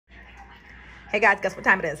Hey guys, guess what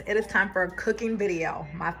time it is? It is time for a cooking video.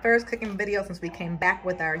 My first cooking video since we came back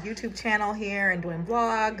with our YouTube channel here and doing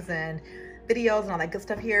vlogs and videos and all that good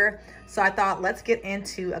stuff here. So I thought let's get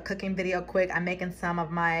into a cooking video quick. I'm making some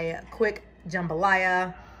of my quick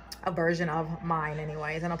jambalaya, a version of mine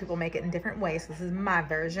anyways. I know people make it in different ways, so this is my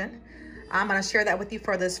version. I'm gonna share that with you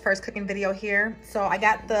for this first cooking video here. So I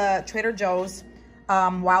got the Trader Joe's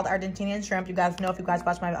wild Argentinian shrimp. You guys know, if you guys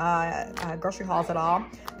watch my grocery hauls at all,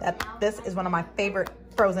 that this is one of my favorite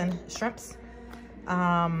frozen shrimps.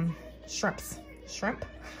 Shrimp.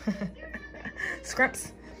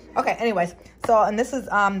 Scrimps. Okay, anyways, so, and this is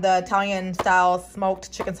the Italian style smoked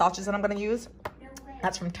chicken sausages that I'm gonna use.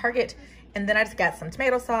 That's from Target. And then I just got some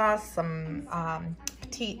tomato sauce, some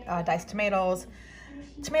petite diced tomatoes,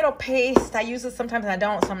 tomato paste. I use this sometimes and I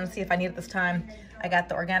don't, so I'm gonna see if I need it this time. I got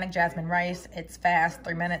the organic jasmine rice. It's fast,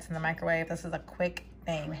 3 minutes in the microwave. This is a quick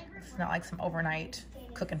thing. It's not like some overnight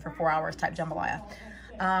cooking for 4 hours type jambalaya.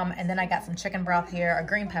 And then I got some chicken broth here, a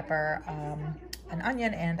green pepper, an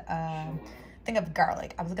onion, and a thing of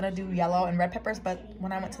garlic. I was gonna do yellow and red peppers, but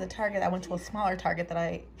when I went to the Target, I went to a smaller Target that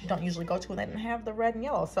I don't usually go to, and they didn't have the red and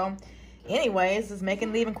yellow. So anyways, this is making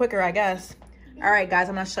it even quicker, I guess. All right, guys,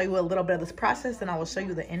 I'm gonna show you a little bit of this process, and I will show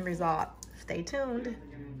you the end result. Stay tuned.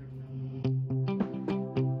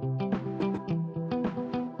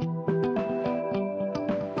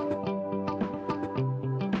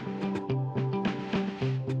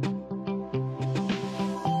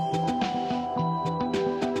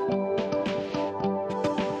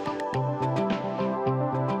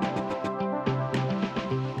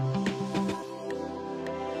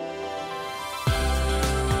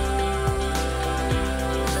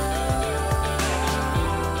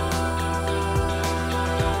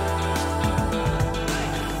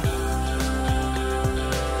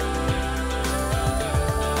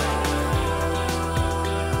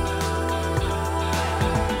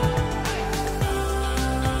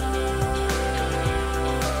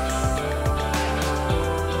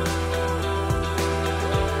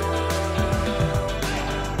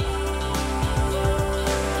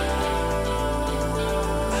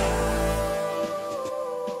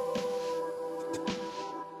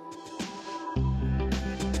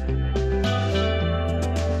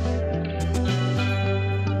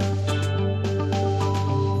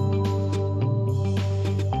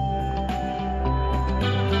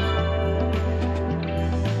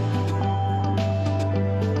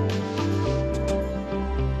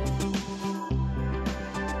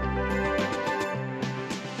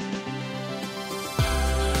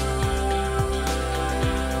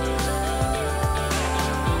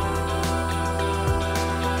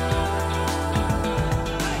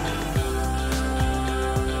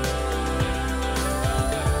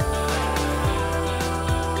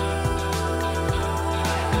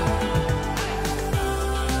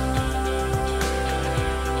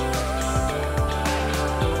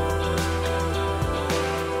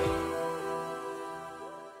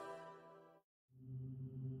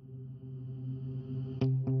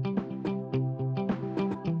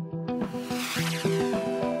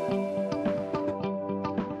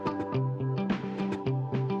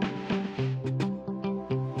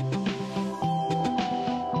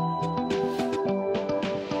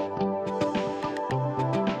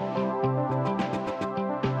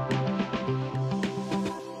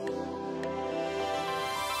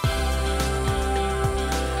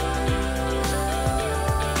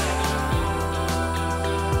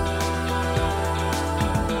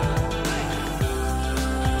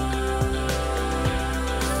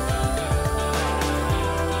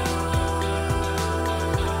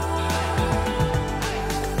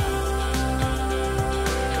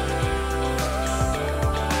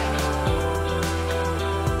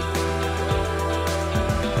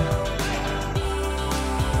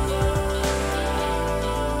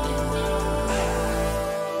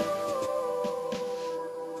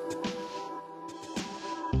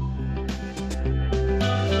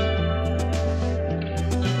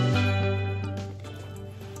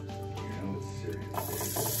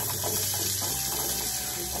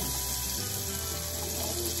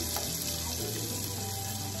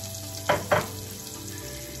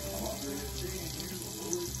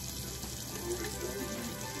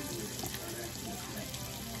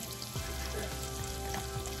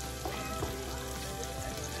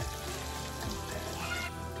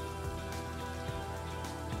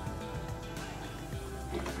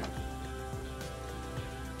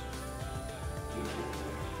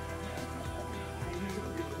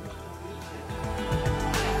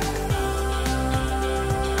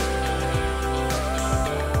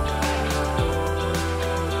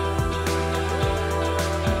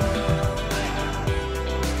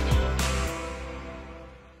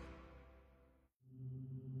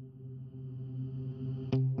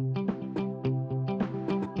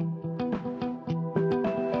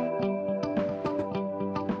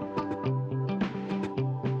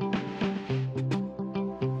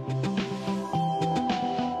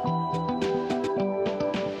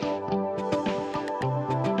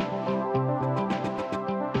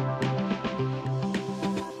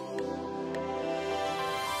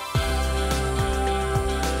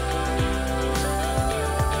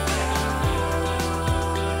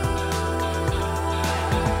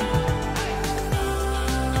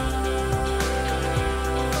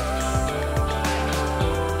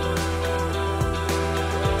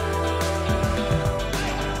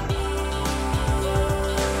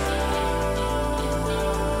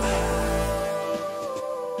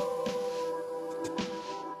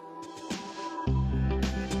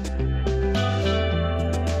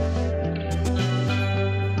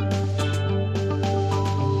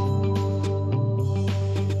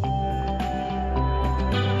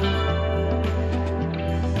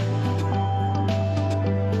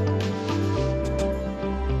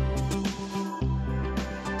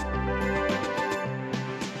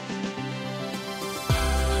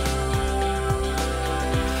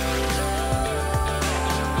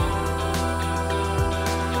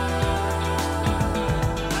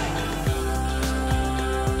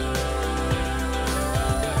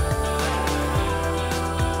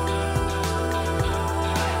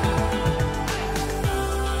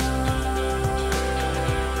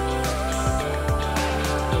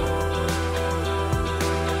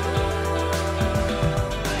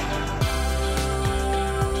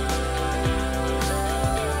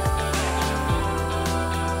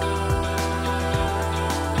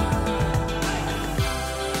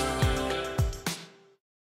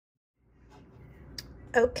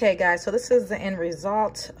 Okay guys, so this is the end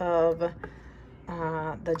result of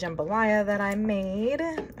the jambalaya that I made.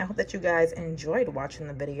 I hope that you guys enjoyed watching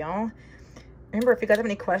the video. Remember, if you guys have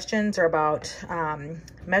any questions or about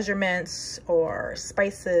measurements or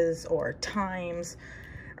spices or times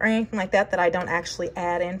or anything like that that I don't actually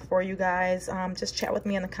add in for you guys, just chat with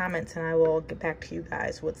me in the comments and I will get back to you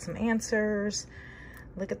guys with some answers.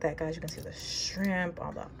 Look at that, guys. You can see the shrimp,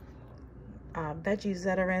 all the veggies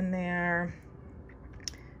that are in there.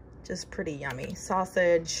 Just pretty yummy.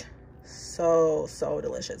 Sausage, so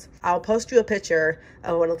delicious. I'll post you a picture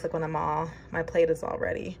of what it looks like when my plate is all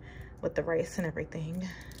ready with the rice and everything.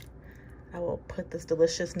 I will put this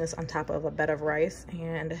deliciousness on top of a bed of rice,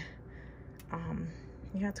 and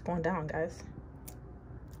yeah, it's going down, guys.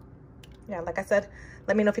 Yeah, like I said,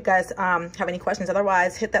 let me know if you guys have any questions.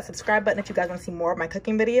 Otherwise, hit that subscribe button if you guys want to see more of my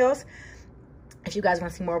cooking videos. If you guys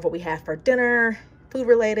want to see more of what we have for dinner, food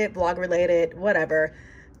related, vlog related, whatever,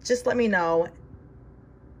 just let me know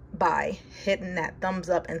by hitting that thumbs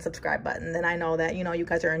up and subscribe button. Then I know that, you know, you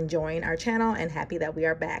guys are enjoying our channel and happy that we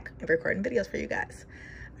are back and recording videos for you guys.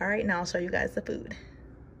 All right, now I'll show you guys the food.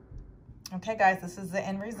 Okay guys, this is the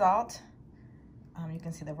end result. You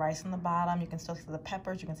can see the rice on the bottom. You can still see the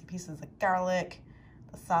peppers. You can see pieces of garlic,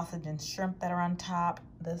 the sausage and shrimp that are on top.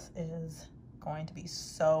 This is going to be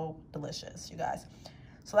so delicious, you guys.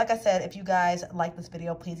 So like I said, if you guys like this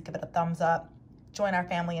video, please give it a thumbs up. Join our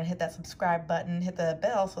family and hit that subscribe button. Hit the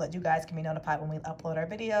bell so that you guys can be notified when we upload our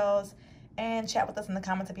videos. And chat with us in the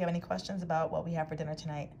comments if you have any questions about what we have for dinner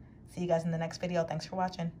tonight. See you guys in the next video. Thanks for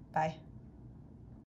watching. Bye.